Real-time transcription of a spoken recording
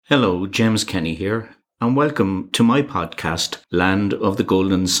Hello, James Kenny here, and welcome to my podcast, Land of the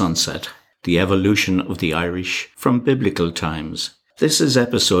Golden Sunset, the evolution of the Irish from biblical times. This is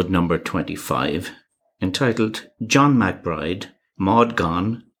episode number 25, entitled John MacBride, Maud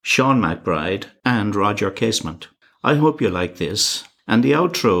Gonne, Sean MacBride, and Roger Casement. I hope you like this, and the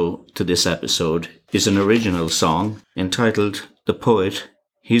outro to this episode is an original song entitled The Poet,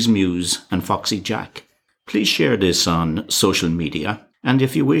 His Muse, and Foxy Jack. Please share this on social media. And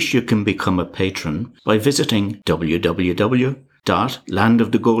if you wish, you can become a patron by visiting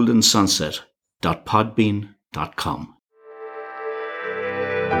www.landofthegoldensunset.podbean.com.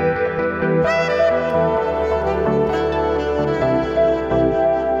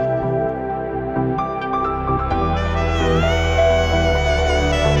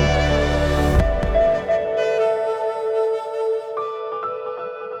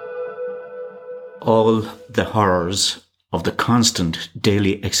 All the horrors of the constant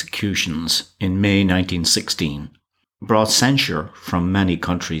daily executions in May 1916 brought censure from many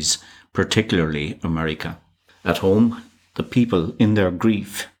countries, particularly America. At home, the people in their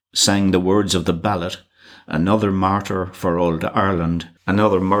grief sang the words of the ballad, "Another martyr for old Ireland,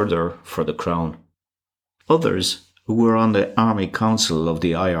 another murder for the crown." Others, who were on the Army Council of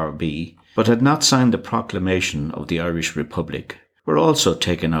the IRB but had not signed the proclamation of the Irish Republic, were also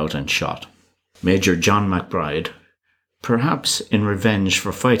taken out and shot. Major John MacBride, perhaps in revenge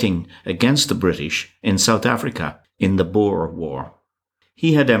for fighting against the British in South Africa in the Boer War.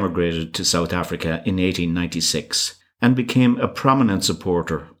 He had emigrated to South Africa in 1896 and became a prominent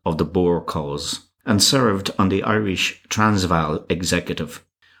supporter of the Boer cause and served on the Irish Transvaal executive.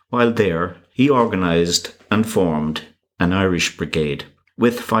 While there, he organised and formed an Irish brigade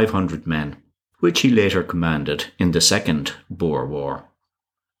with 500 men, which he later commanded in the Second Boer War.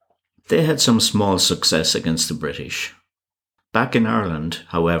 They had some small success against the British. Back in Ireland,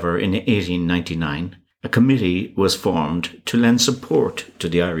 however, in 1899, a committee was formed to lend support to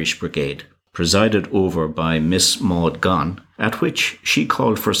the Irish Brigade, presided over by Miss Maud Gonne, at which she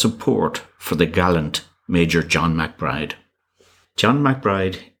called for support for the gallant Major John MacBride. John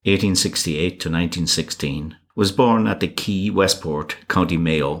MacBride, 1868 to 1916, was born at the Quay, Westport, County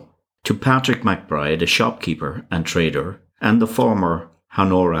Mayo, to Patrick MacBride, a shopkeeper and trader, and the former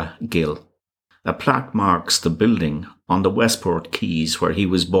Honora Gill. A plaque marks the building on the Westport Quays where he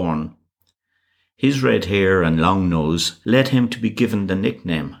was born. His red hair and long nose led him to be given the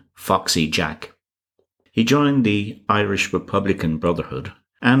nickname Foxy Jack. He joined the Irish Republican Brotherhood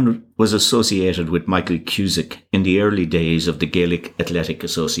and was associated with Michael Cusack in the early days of the Gaelic Athletic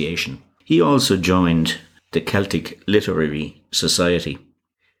Association. He also joined the Celtic Literary Society,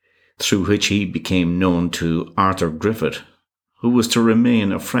 through which he became known to Arthur Griffith, who was to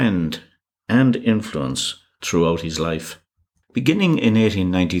remain a friend and influence throughout his life. Beginning in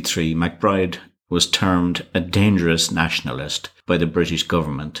 1893, MacBride was termed a dangerous nationalist by the British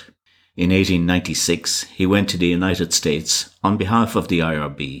government. In 1896, he went to the United States on behalf of the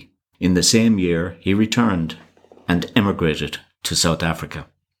IRB. In the same year, he returned and emigrated to South Africa.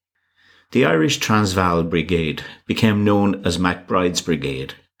 The Irish Transvaal Brigade became known as MacBride's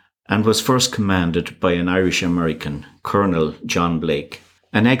Brigade and was first commanded by an Irish-American, Colonel John Blake,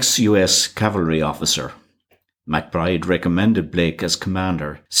 an ex-US cavalry officer. MacBride recommended Blake as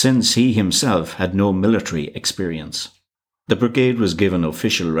commander since he himself had no military experience. The brigade was given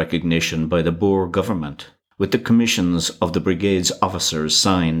official recognition by the Boer government, with the commissions of the brigade's officers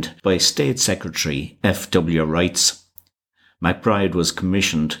signed by State Secretary F.W. Wrights. MacBride was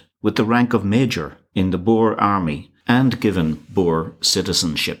commissioned with the rank of major in the Boer army and given Boer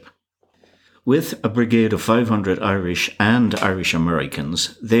citizenship. With a brigade of 500 Irish and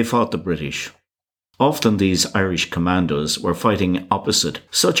Irish-Americans, they fought the British. Often these Irish commandos were fighting opposite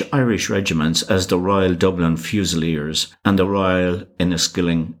such Irish regiments as the Royal Dublin Fusiliers and the Royal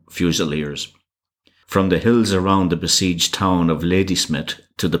Enniskillen Fusiliers. From the hills around the besieged town of Ladysmith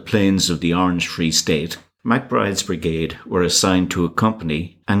to the plains of the Orange Free State, MacBride's brigade were assigned to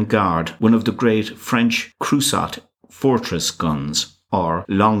accompany and guard one of the great French Creusot fortress guns, or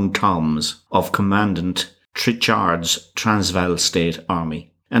Long Toms, of Commandant Trichard's Transvaal State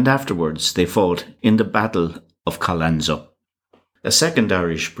Army, and afterwards they fought in the Battle of Colenso. A second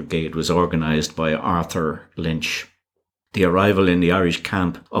Irish brigade was organised by Arthur Lynch. The arrival in the Irish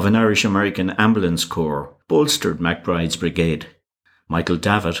camp of an Irish-American ambulance corps bolstered MacBride's brigade. Michael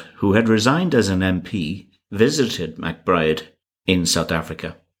Davitt, who had resigned as an MP, visited MacBride in South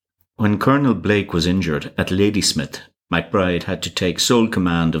Africa. When Colonel Blake was injured at Ladysmith, MacBride had to take sole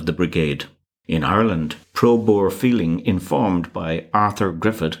command of the brigade. In Ireland, pro-Boer feeling, informed by Arthur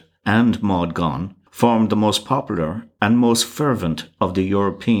Griffith and Maud Gonne, formed the most popular and most fervent of the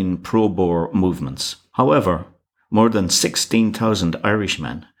European pro-Boer movements. However, more than 16,000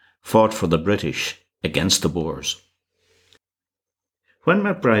 Irishmen fought for the British against the Boers. When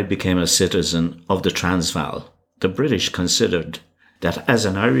MacBride became a citizen of the Transvaal, the British considered that as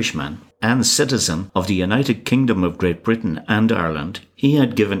an Irishman and citizen of the United Kingdom of Great Britain and Ireland, he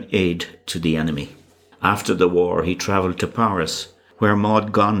had given aid to the enemy. After the war, he travelled to Paris, where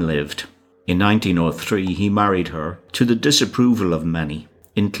Maud Gonne lived. In 1903, he married her to the disapproval of many,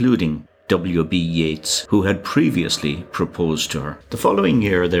 including W.B. Yeats, who had previously proposed to her. The following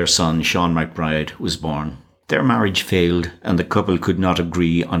year, their son, Sean MacBride, was born. Their marriage failed, and the couple could not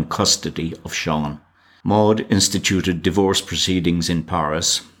agree on custody of Sean. Maud instituted divorce proceedings in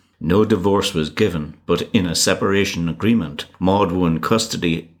Paris. No divorce was given, but in a separation agreement, Maud won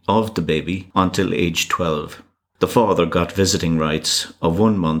custody of the baby until age 12. The father got visiting rights of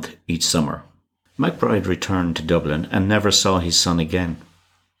 1 month each summer. MacBride returned to Dublin and never saw his son again.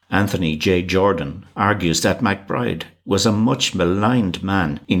 Anthony J. Jordan argues that MacBride was a much maligned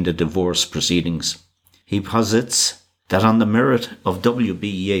man in the divorce proceedings. He posits that on the merit of W.B.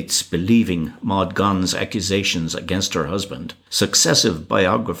 Yeats believing Maud Gonne's accusations against her husband, successive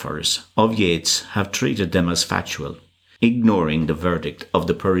biographers of Yeats have treated them as factual, ignoring the verdict of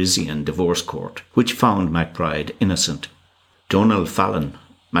the Parisian divorce court, which found MacBride innocent. Donald Fallon,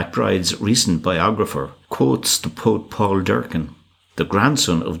 MacBride's recent biographer, quotes the poet Paul Durcan, the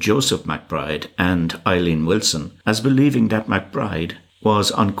grandson of Joseph MacBride and Eileen Wilson, as believing that MacBride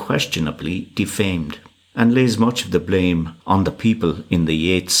was unquestionably defamed, and lays much of the blame on the people in the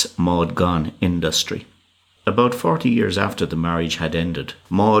Yeats-Maud Gonne industry. About 40 years after the marriage had ended,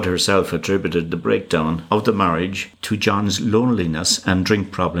 Maud herself attributed the breakdown of the marriage to John's loneliness and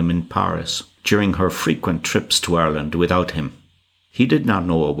drink problem in Paris during her frequent trips to Ireland without him. He did not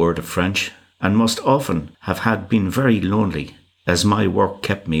know a word of French and must often have had been very lonely, as my work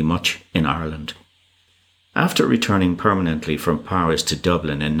kept me much in Ireland. After returning permanently from Paris to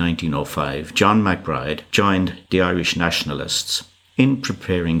Dublin in 1905, John MacBride joined the Irish nationalists in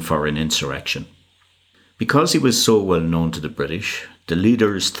preparing for an insurrection. Because he was so well known to the British, the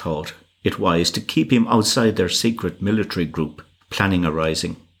leaders thought it wise to keep him outside their secret military group planning a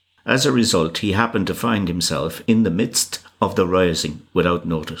rising. As a result, he happened to find himself in the midst of the rising without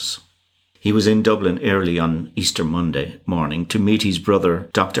notice. He was in Dublin early on Easter Monday morning to meet his brother,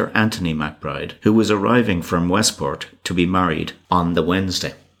 Dr. Anthony MacBride, who was arriving from Westport to be married on the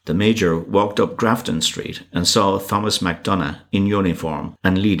Wednesday. The Major walked up Grafton Street and saw Thomas MacDonagh in uniform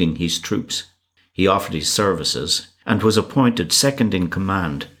and leading his troops. He offered his services and was appointed second in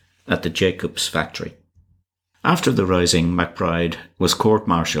command at the Jacobs factory. After the rising, MacBride was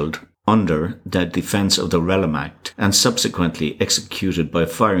court-martialed under the Defence of the Realm Act and subsequently executed by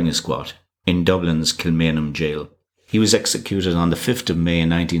firing squad in Dublin's Kilmainham jail. He was executed on the 5th of May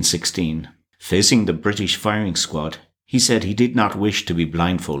 1916. Facing the British firing squad, he said he did not wish to be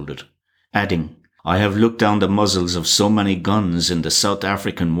blindfolded, adding, "I have looked down the muzzles of so many guns in the South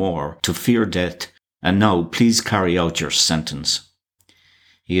African War to fear death, and now please carry out your sentence."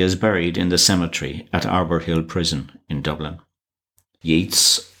 He is buried in the cemetery at Arbour Hill Prison in Dublin.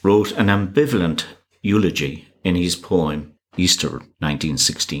 Yeats wrote an ambivalent eulogy in his poem Easter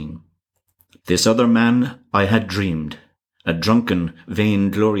 1916. "This other man I had dreamed, a drunken,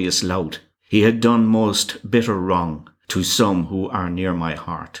 vainglorious lout. He had done most bitter wrong to some who are near my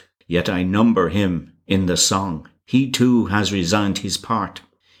heart. Yet I number him in the song. He too has resigned his part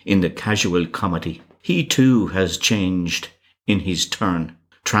in the casual comedy. He too has changed in his turn,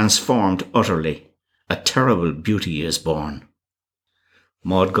 transformed utterly. A terrible beauty is born."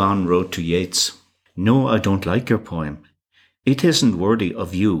 Maud Gonne wrote to Yeats, "No, I don't like your poem. It isn't worthy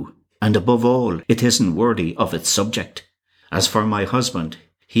of you, and above all, it isn't worthy of its subject. As for my husband,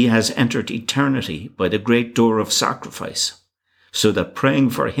 he has entered eternity by the great door of sacrifice, so that praying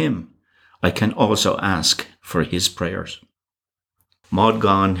for him, I can also ask for his prayers." Maud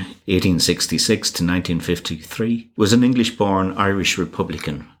Gonne, 1866 to 1953, was an English-born Irish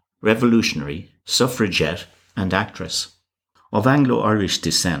Republican, revolutionary, suffragette and actress. Of Anglo-Irish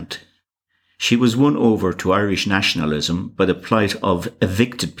descent, she was won over to Irish nationalism by the plight of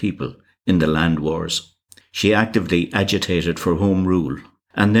evicted people in the land wars. She actively agitated for Home Rule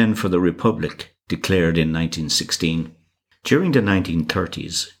and then for the Republic declared in 1916. During the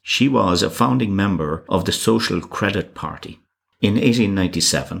 1930s, she was a founding member of the Social Credit Party. In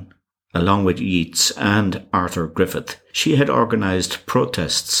 1897, along with Yeats and Arthur Griffith, she had organised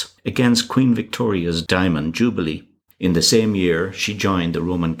protests against Queen Victoria's Diamond Jubilee. In the same year, she joined the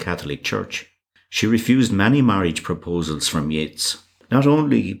Roman Catholic Church. She refused many marriage proposals from Yeats, not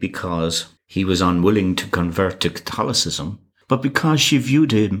only because he was unwilling to convert to Catholicism, but because she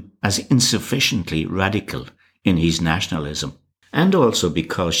viewed him as insufficiently radical in his nationalism, and also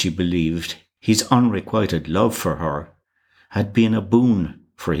because she believed his unrequited love for her had been a boon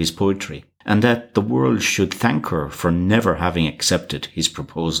for his poetry, and that the world should thank her for never having accepted his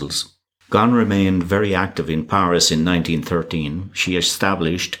proposals. Gonne remained very active in Paris in 1913. She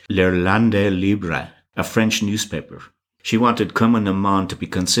established L'Irlandais Libre, a French newspaper. She wanted Comme un Amant to be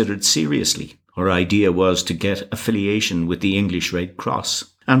considered seriously. Her idea was to get affiliation with the English Red Cross,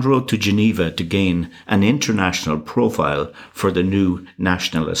 and wrote to Geneva to gain an international profile for the new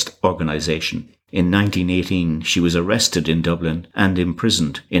nationalist organisation. In 1918, she was arrested in Dublin and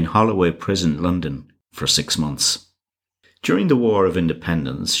imprisoned in Holloway Prison, London, for 6 months. During the War of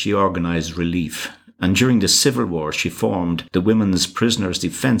Independence, she organised relief, and during the Civil War, she formed the Women's Prisoners'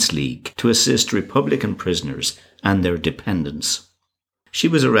 Defence League to assist Republican prisoners and their dependents. She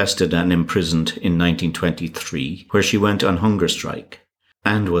was arrested and imprisoned in 1923, where she went on hunger strike,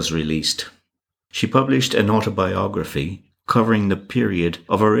 and was released. She published an autobiography covering the period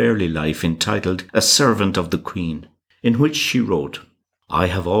of her early life entitled A Servant of the Queen, in which she wrote, "I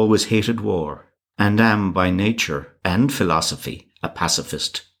have always hated war, and am by nature and philosophy a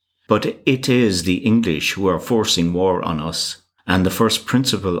pacifist. But it is the English who are forcing war on us, and the first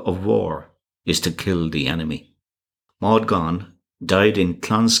principle of war is to kill the enemy." Maud Gonne died in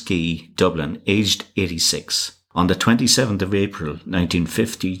Clonskea, Dublin, aged 86, on the 27th of April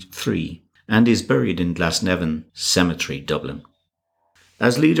 1953, and is buried in Glasnevin Cemetery, Dublin.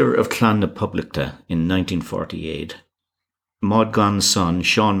 As leader of Clann na Poblachta in 1948, Maud Gonne's son,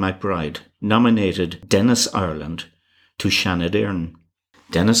 Sean MacBride, nominated Dennis Ireland to Seanad Éireann.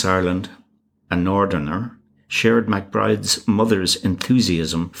 Dennis Ireland, a Northerner, shared MacBride's mother's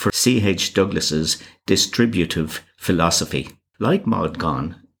enthusiasm for C.H. Douglas's distributive philosophy. Like Maud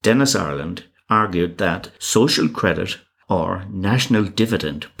Gonne, Dennis Ireland argued that social credit or national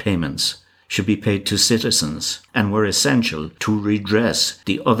dividend payments should be paid to citizens and were essential to redress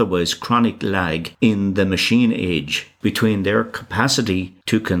the otherwise chronic lag in the machine age between their capacity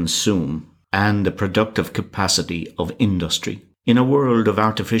to consume and the productive capacity of industry. In a world of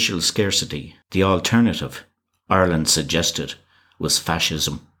artificial scarcity, the alternative, Ireland suggested, was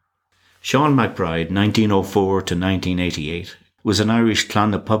fascism. Sean MacBride, 1904 to 1988, was an Irish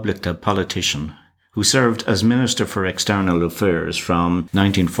Clann na Poblachta politician who served as Minister for External Affairs from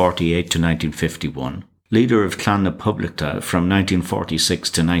 1948 to 1951, leader of Clann na Poblachta from 1946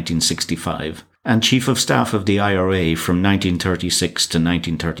 to 1965, and Chief of Staff of the IRA from 1936 to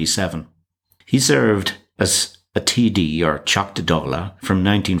 1937. He served as a TD or Teachta Dála from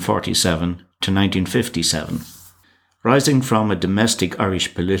 1947 to 1957. Rising from a domestic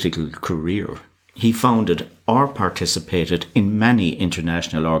Irish political career, he founded or participated in many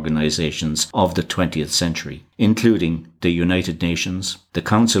international organisations of the 20th century, including the United Nations, the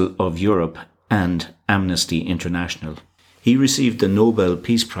Council of Europe, and Amnesty International. He received the Nobel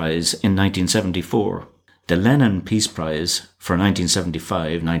Peace Prize in 1974, the Lenin Peace Prize for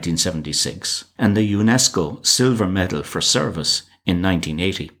 1975-1976, and the UNESCO Silver Medal for Service in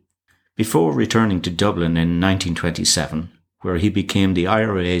 1980. Before returning to Dublin in 1927, where he became the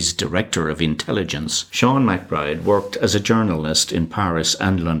IRA's Director of Intelligence, Sean MacBride worked as a journalist in Paris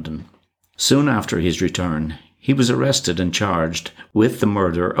and London. Soon after his return, he was arrested and charged with the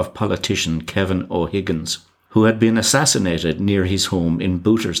murder of politician Kevin O'Higgins, who had been assassinated near his home in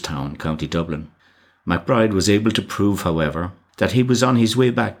Booterstown, County Dublin. MacBride was able to prove, however, that he was on his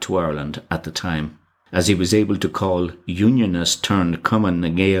way back to Ireland at the time, as he was able to call unionist turned Cumann na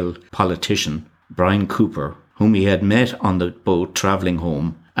Gael politician Brian Cooper, whom he had met on the boat travelling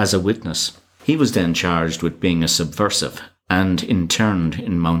home, as a witness. He was then charged with being a subversive and interned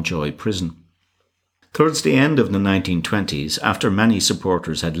in Mountjoy prison. Towards the end of the 1920s, after many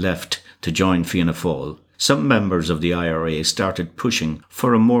supporters had left to join Fianna Fáil, some members of the IRA started pushing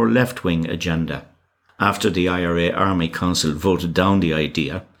for a more left-wing agenda. After the IRA Army Council voted down the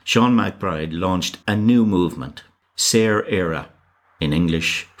idea, Sean MacBride launched a new movement, Saor Éire, in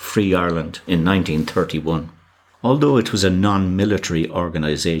English, Free Ireland, in 1931. Although it was a non-military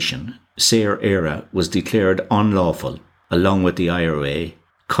organisation, Saor Éire was declared unlawful, along with the IRA,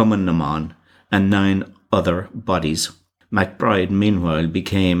 Cumann na Món, and 9 other bodies. MacBride, meanwhile,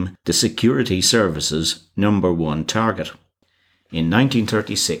 became the Security Service's #1 target. In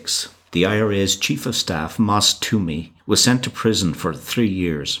 1936, the IRA's Chief of Staff, Moss Toomey, was sent to prison for 3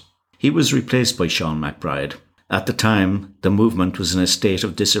 years. He was replaced by Sean MacBride. At the time, the movement was in a state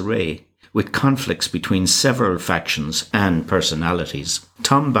of disarray, with conflicts between several factions and personalities.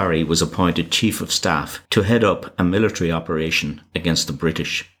 Tom Barry was appointed Chief of Staff to head up a military operation against the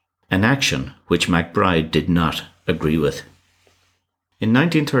British. an action which MacBride did not agree with. In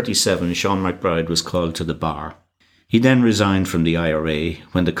 1937, Sean MacBride was called to the bar. He then resigned from the IRA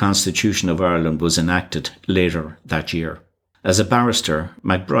when the Constitution of Ireland was enacted later that year. As a barrister,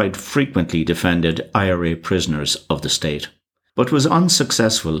 MacBride frequently defended IRA prisoners of the state, but was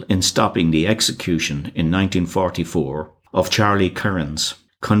unsuccessful in stopping the execution in 1944 of Charlie Kearns,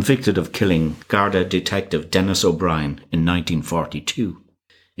 convicted of killing Garda detective Dennis O'Brien in 1942.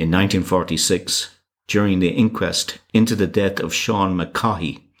 In 1946, during the inquest into the death of Sean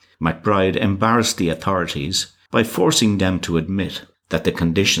McCaughey, MacBride embarrassed the authorities by forcing them to admit that the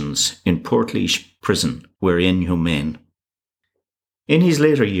conditions in Portlaoise prison were inhumane. In his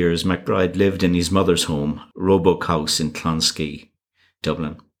later years, MacBride lived in his mother's home, Roebuck House in Clonskea,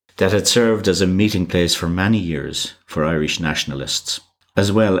 Dublin, that had served as a meeting place for many years for Irish nationalists,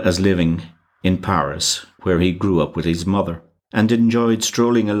 as well as living in Paris, where he grew up with his mother, and enjoyed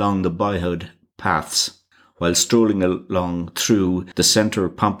strolling along the boyhood paths while strolling along through the Centre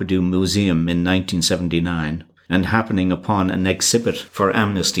Pompidou Museum in 1979 and happening upon an exhibit for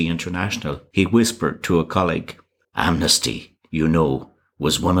Amnesty International. He whispered to a colleague, "Amnesty, you know,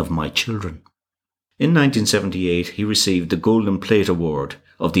 was one of my children." In 1978, he received the Golden Plate Award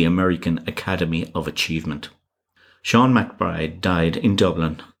of the American Academy of Achievement. Sean MacBride died in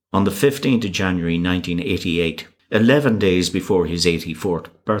Dublin on the 15th of January 1988, 11 days before his 84th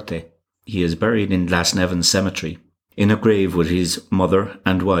birthday. He is buried in Glasnevin Cemetery, in a grave with his mother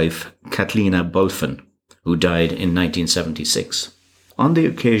and wife, Caithlina Bulfin, who died in 1976. On the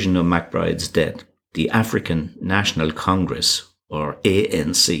occasion of MacBride's death, the African National Congress, or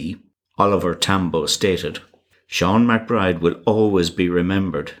ANC, Oliver Tambo stated, "Sean MacBride will always be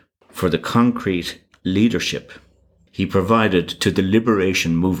remembered for the concrete leadership he provided to the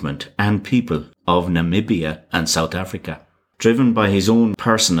liberation movement and people of Namibia and South Africa, driven by his own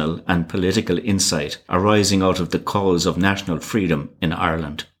personal and political insight arising out of the cause of national freedom in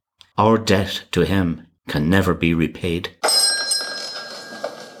Ireland. Our debt to him can never be repaid."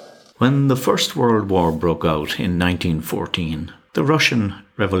 When the First World War broke out in 1914, the Russian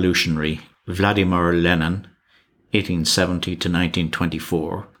revolutionary Vladimir Lenin, 1870 to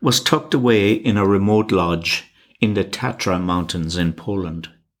 1924, was tucked away in a remote lodge in the Tatra Mountains in Poland.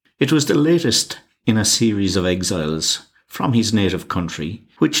 It was the latest in a series of exiles from his native country,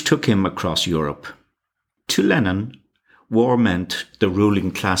 which took him across Europe. To Lenin, war meant the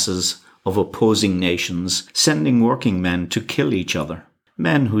ruling classes of opposing nations sending working men to kill each other,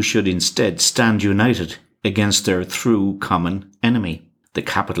 men who should instead stand united against their true common enemy, the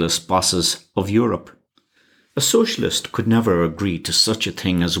capitalist bosses of Europe. A socialist could never agree to such a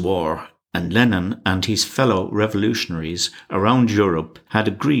thing as war, and Lenin and his fellow revolutionaries around Europe had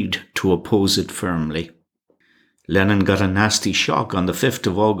agreed to oppose it firmly. Lenin got a nasty shock on the 5th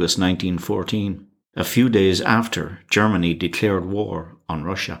of August 1914, a few days after Germany declared war on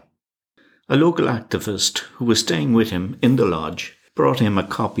Russia. A local activist who was staying with him in the lodge brought him a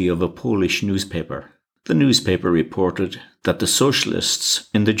copy of a Polish newspaper. The newspaper reported that the socialists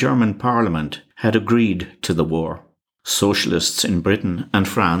in the German parliament had agreed to the war. Socialists in Britain and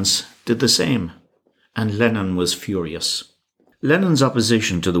France did the same, and Lenin was furious. Lenin's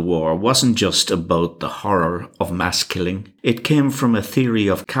opposition to the war wasn't just about the horror of mass killing. It came from a theory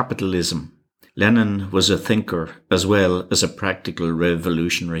of capitalism. Lenin was a thinker as well as a practical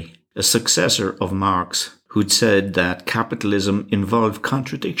revolutionary, a successor of Marx, who'd said that capitalism involved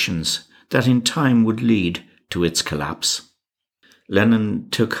contradictions that in time would lead to its collapse. Lenin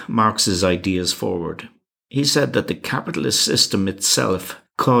took Marx's ideas forward. He said that the capitalist system itself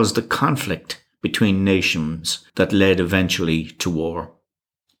caused the conflict between nations that led eventually to war.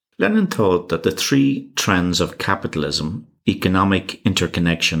 Lenin thought that the three trends of capitalism, economic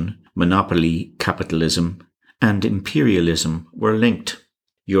interconnection, monopoly capitalism, and imperialism, were linked.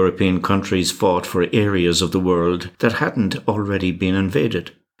 European countries fought for areas of the world that hadn't already been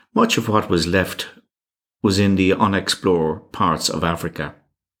invaded. Much of what was left was in the unexplored parts of Africa.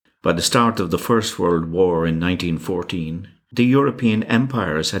 By the start of the First World War in 1914, the European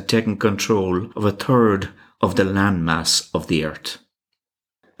empires had taken control of a third of the landmass of the earth.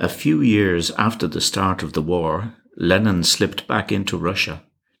 A few years after the start of the war, Lenin slipped back into Russia,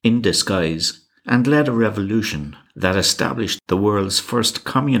 in disguise, and led a revolution that established the world's first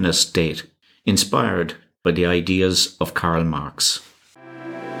communist state, inspired by the ideas of Karl Marx.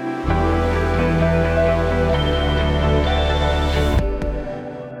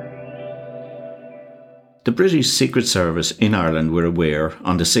 The British Secret Service in Ireland were aware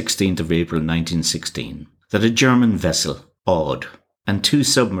on the 16th of April 1916 that a German vessel, Aud, and two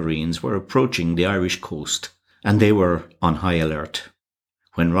submarines were approaching the Irish coast, and they were on high alert.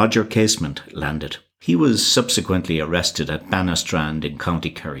 when Roger Casement landed. He was subsequently arrested at Bannastrand in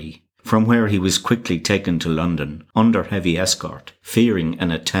County Kerry, from where he was quickly taken to London under heavy escort, fearing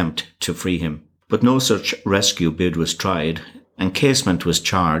an attempt to free him. But no such rescue bid was tried, and Casement was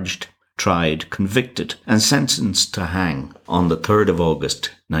charged, tried, convicted, and sentenced to hang on the 3rd of August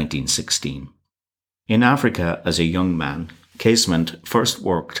 1916. In Africa as a young man, Casement first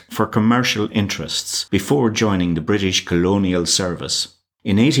worked for commercial interests before joining the British colonial service.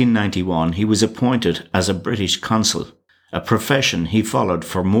 In 1891, he was appointed as a British consul, a profession he followed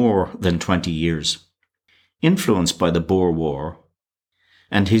for more than 20 years. Influenced by the Boer War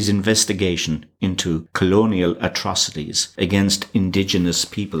and his investigation into colonial atrocities against indigenous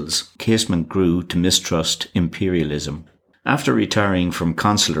peoples, Casement grew to mistrust imperialism. After retiring from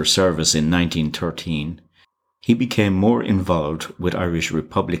consular service in 1913, he became more involved with Irish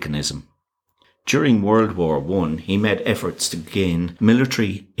republicanism. During World War I, he made efforts to gain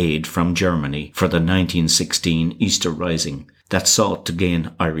military aid from Germany for the 1916 Easter Rising that sought to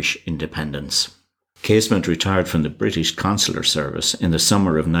gain Irish independence. Casement retired from the British consular service in the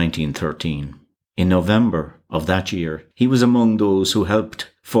summer of 1913. In November of that year, he was among those who helped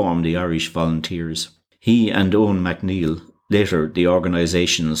form the Irish Volunteers. He and Owen MacNeill, later the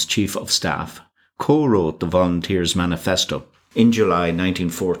organisation's Chief of Staff, co-wrote the Volunteers' Manifesto. In July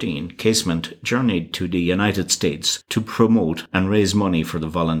 1914, Casement journeyed to the United States to promote and raise money for the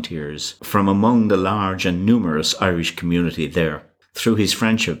Volunteers from among the large and numerous Irish community there. Through his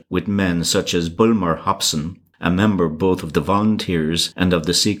friendship with men such as Bulmer Hobson, a member both of the Volunteers and of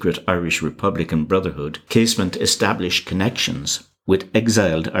the secret Irish Republican Brotherhood, Casement established connections with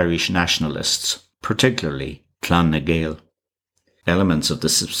exiled Irish nationalists, particularly Clan na Gael. Elements of the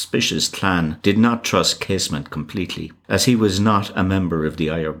suspicious clan did not trust Casement completely, as he was not a member of the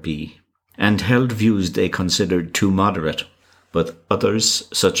IRB, and held views they considered too moderate, but others,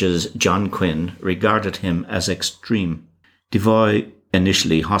 such as John Quinn, regarded him as extreme. Devoy,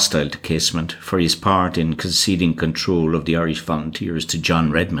 initially hostile to Casement for his part in conceding control of the Irish Volunteers to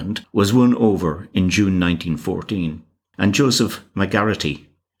John Redmond, was won over in June 1914, and Joseph McGarrity,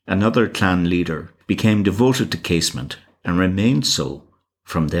 another clan leader, became devoted to Casement and remained so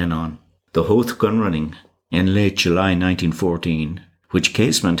from then on. The Howth gun running in late July 1914, which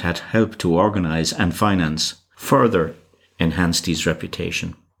Casement had helped to organise and finance, further enhanced his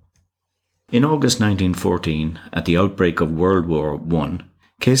reputation. In August 1914, at the outbreak of World War I,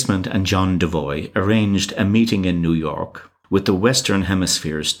 Casement and John Devoy arranged a meeting in New York with the Western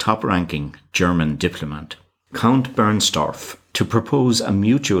Hemisphere's top-ranking German diplomat, Count Bernstorff, to propose a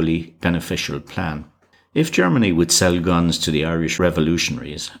mutually beneficial plan. If Germany would sell guns to the Irish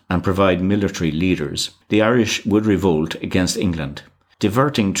revolutionaries and provide military leaders, the Irish would revolt against England,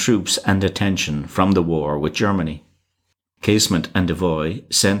 diverting troops and attention from the war with Germany. Casement and Devoy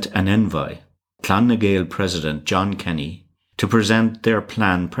sent an envoy, Clan na Gael President John Kenny, to present their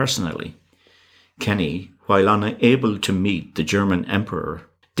plan personally. Kenny, while unable to meet the German Emperor,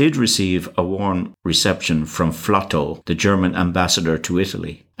 did receive a warm reception from Flotto, the German ambassador to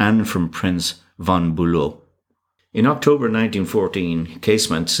Italy, and from Prince von Bülow. In October 1914,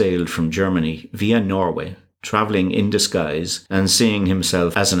 Casement sailed from Germany via Norway, travelling in disguise and seeing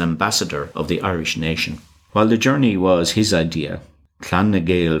himself as an ambassador of the Irish nation. While the journey was his idea, Clan na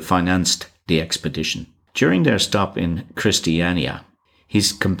Gael financed the expedition. During their stop in Christiania,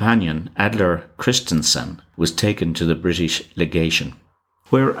 his companion Adler Christensen was taken to the British legation,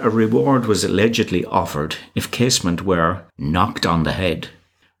 where a reward was allegedly offered if Casement were knocked on the head.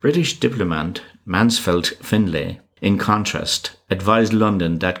 British diplomat Mansfield Findlay, in contrast, advised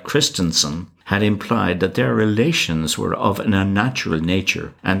London that Christensen had implied that their relations were of an unnatural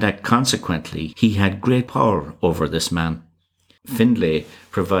nature and that consequently he had great power over this man. Findlay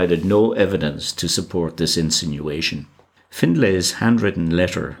provided no evidence to support this insinuation. Findlay's handwritten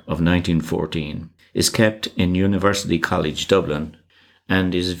letter of 1914 is kept in University College Dublin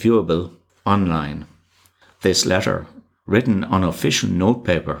and is viewable online. This letter, written on official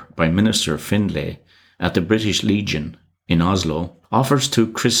notepaper by Minister Findlay at the British Legion in Oslo, offers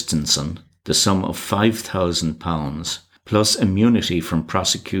to Christensen the sum of £5,000 plus immunity from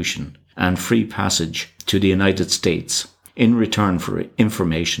prosecution and free passage to the United States in return for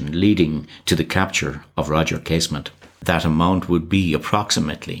information leading to the capture of Roger Casement. That amount would be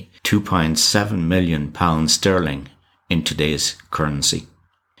approximately £2.7 million sterling in today's currency.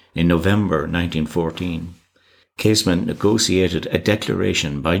 In November 1914, Casement negotiated a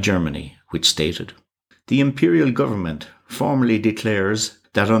declaration by Germany which stated, "The imperial government formally declares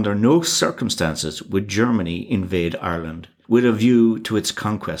that under no circumstances would Germany invade Ireland with a view to its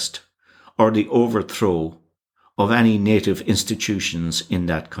conquest or the overthrow of any native institutions in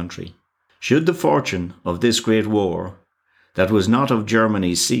that country. Should the fortune of this great war, that was not of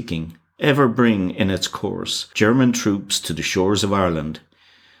Germany's seeking, ever bring in its course German troops to the shores of Ireland,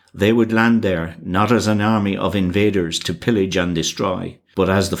 they would land there not as an army of invaders to pillage and destroy, but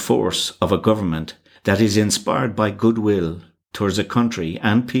as the force of a government that is inspired by goodwill towards a country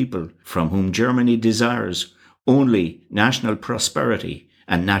and people from whom Germany desires only national prosperity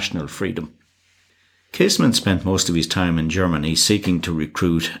and national freedom. Casement spent most of his time in Germany seeking to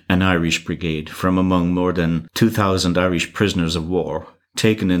recruit an Irish brigade from among more than 2,000 Irish prisoners of war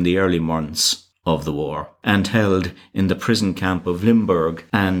taken in the early months of the war and held in the prison camp of Limburg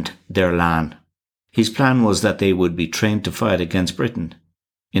and Derlaan. His plan was that they would be trained to fight against Britain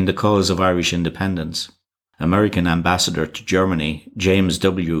in the cause of Irish independence. American ambassador to Germany, James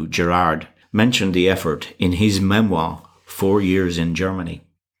W. Gerard, mentioned the effort in his memoir, 4 Years in Germany.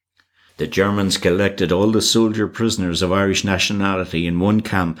 The Germans collected all the soldier prisoners of Irish nationality in one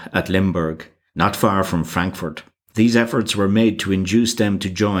camp at Limburg, not far from Frankfurt. These efforts were made to induce them to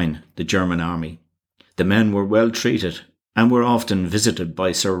join the German army. The men were well treated and were often visited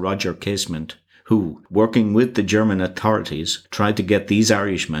by Sir Roger Casement, who, working with the German authorities, tried to get these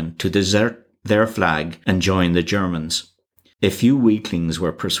Irishmen to desert their flag and join the Germans. A few weaklings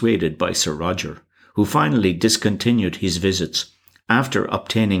were persuaded by Sir Roger, who finally discontinued his visits after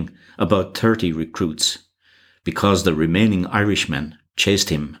obtaining about 30 recruits, because the remaining Irishmen chased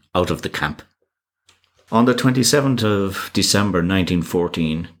him out of the camp. On the 27th of December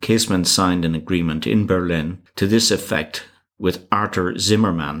 1914, Casement signed an agreement in Berlin to this effect with Arthur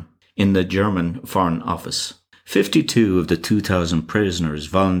Zimmermann in the German Foreign Office. 52 of the 2,000 prisoners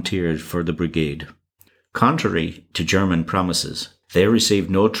volunteered for the brigade. Contrary to German promises, they received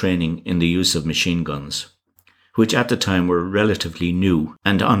no training in the use of machine guns, which at the time were relatively new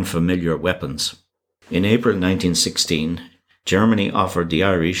and unfamiliar weapons. In April 1916, Germany offered the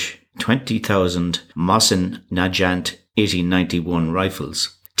Irish 20,000 Mosin Nagant 1891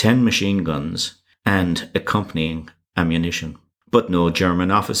 rifles, 10 machine guns, and accompanying ammunition, but no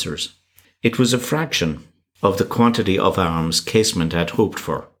German officers. It was a fraction of the quantity of arms Casement had hoped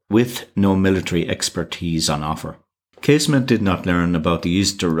for, with no military expertise on offer. Casement did not learn about the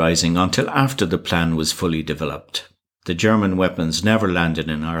Easter Rising until after the plan was fully developed. The German weapons never landed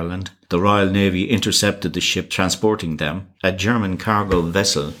in Ireland. The Royal Navy intercepted the ship transporting them, a German cargo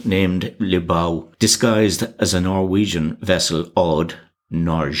vessel named Le Beau, disguised as a Norwegian vessel Odd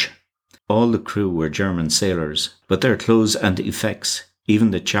Norge. All the crew were German sailors, but their clothes and effects,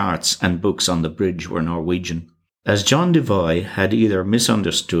 even the charts and books on the bridge, were Norwegian. As John Devoy had either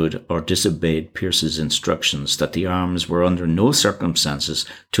misunderstood or disobeyed Pearse's instructions that the arms were under no circumstances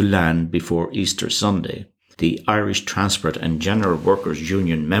to land before Easter Sunday, the Irish Transport and General Workers'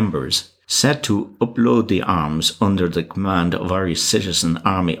 Union members, set to upload the arms under the command of Irish Citizen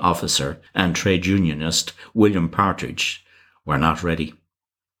Army officer and trade unionist William Partridge, were not ready.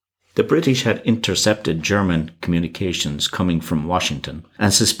 The British had intercepted German communications coming from Washington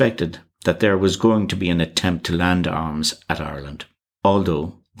and suspected that there was going to be an attempt to land arms at Ireland,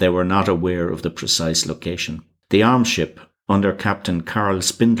 although they were not aware of the precise location. The arms ship, under Captain Carl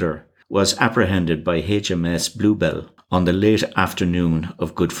Spindler, was apprehended by HMS Bluebell on the late afternoon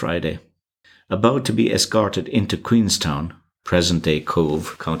of Good Friday. About to be escorted into Queenstown, present-day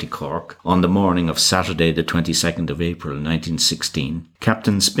Cove, County Cork, on the morning of Saturday the 22nd of April 1916,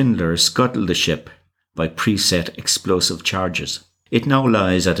 Captain Spindler scuttled the ship by preset explosive charges. It now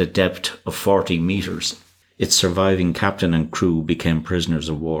lies at a depth of 40 metres. Its surviving captain and crew became prisoners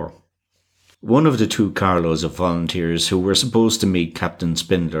of war. One of the 2 carloads of volunteers who were supposed to meet Captain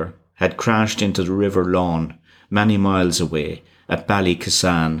Spindler had crashed into the River Lawn, many miles away, at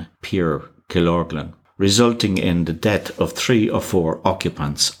Ballycassan Pier, Killorglin, resulting in the death of 3 or 4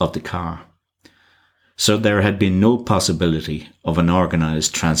 occupants of the car. So there had been no possibility of an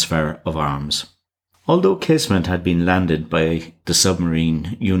organised transfer of arms. Although Casement had been landed by the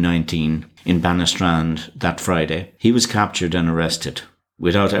submarine U-19 in Bannistrand that Friday, he was captured and arrested,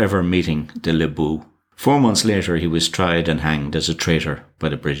 without ever meeting the Le Beau. 4 months later he was tried and hanged as a traitor by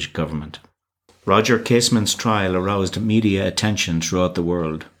the British government. Roger Casement's trial aroused media attention throughout the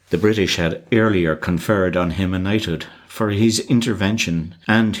world. The British had earlier conferred on him a knighthood for his intervention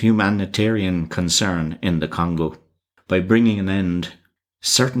and humanitarian concern in the Congo, by bringing an end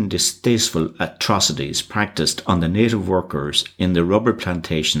certain distasteful atrocities practiced on the native workers in the rubber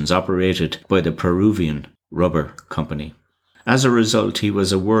plantations operated by the Peruvian Rubber Company. As a result, he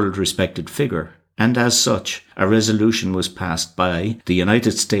was a world-respected figure, and as such, a resolution was passed by the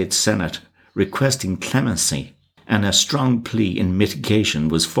United States Senate requesting clemency, and a strong plea in mitigation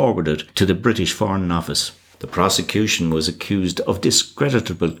was forwarded to the British Foreign Office. The prosecution was accused of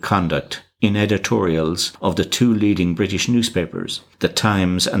discreditable conduct in editorials of the two leading British newspapers, The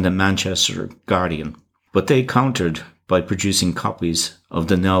Times and the Manchester Guardian, but they countered by producing copies of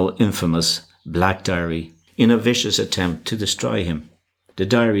the now infamous Black Diary in a vicious attempt to destroy him. The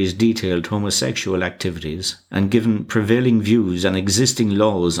diaries detailed homosexual activities, and given prevailing views and existing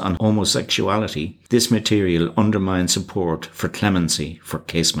laws on homosexuality, this material undermined support for clemency for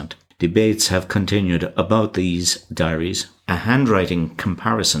Casement. Debates have continued about these diaries. A handwriting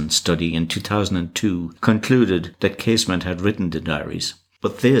comparison study in 2002 concluded that Casement had written the diaries,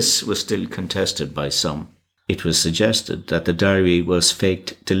 but this was still contested by some. It was suggested that the diary was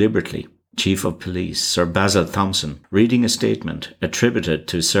faked deliberately. Chief of Police Sir Basil Thompson, reading a statement attributed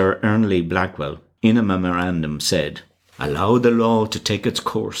to Sir Ernley Blackwell in a memorandum, said, "Allow the law to take its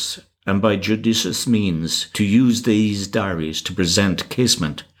course, and by judicious means to use these diaries to prevent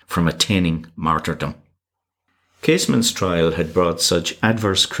Casement from attaining martyrdom." Casement's trial had brought such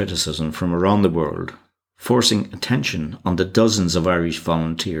adverse criticism from around the world, forcing attention on the dozens of Irish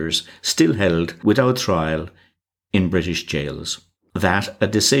volunteers still held without trial in British jails, that a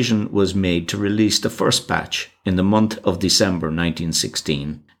decision was made to release the first batch in the month of December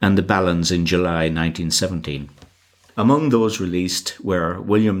 1916 and the balance in July 1917. Among those released were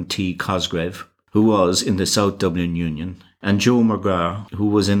William T. Cosgrave, who was in the South Dublin Union, and Joe McGrath, who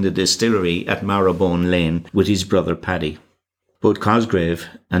was in the distillery at Marrowbone Lane with his brother Paddy. Both Cosgrave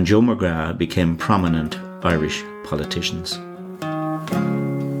and Joe McGrath became prominent Irish politicians.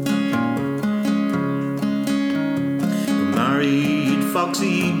 Married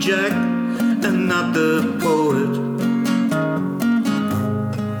Foxy Jack and not the poet.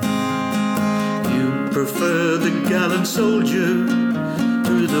 You prefer the gallant soldier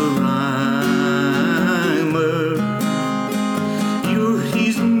to the rhymer. You're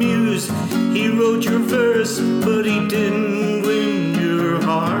his muse, he wrote your verse, but he didn't win your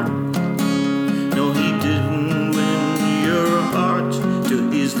heart. No, he didn't win your heart to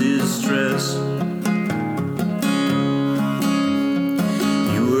his distress.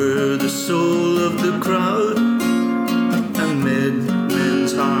 Soul of the crowd and made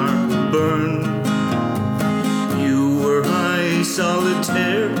men's heart burn. You were high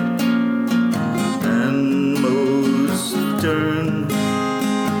solitaire and most stern.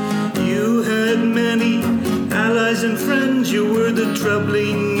 You had many allies and friends. You were the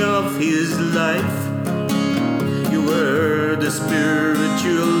troubling of his life. You were the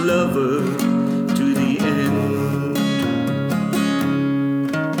spiritual lover to the end.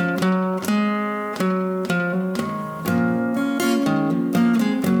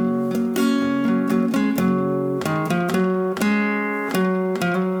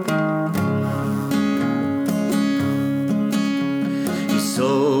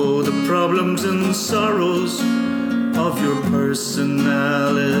 Problems and sorrows of your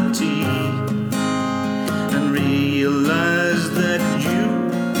personality, and realized that you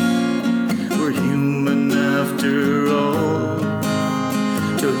were human after all.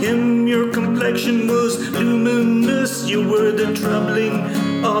 To him your complexion was luminous. You were the troubling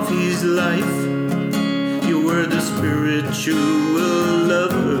of his life. You were the spiritual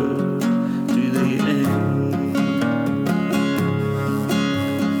lover to the end.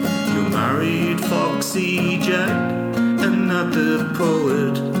 Married Foxy Jack and not the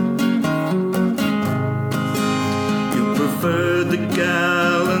poet. You preferred the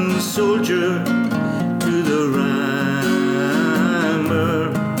gallant soldier to the rhymer.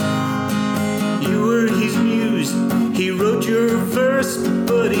 You were his muse, he wrote your verse,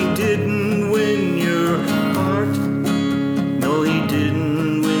 but he didn't win your heart. No, he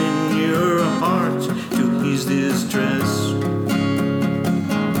didn't win your heart to his distress.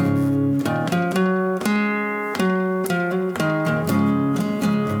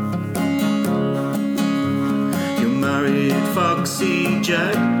 Foxy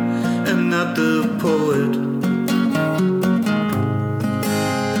Jack and not the poet.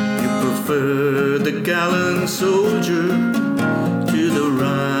 You prefer the gallant soldier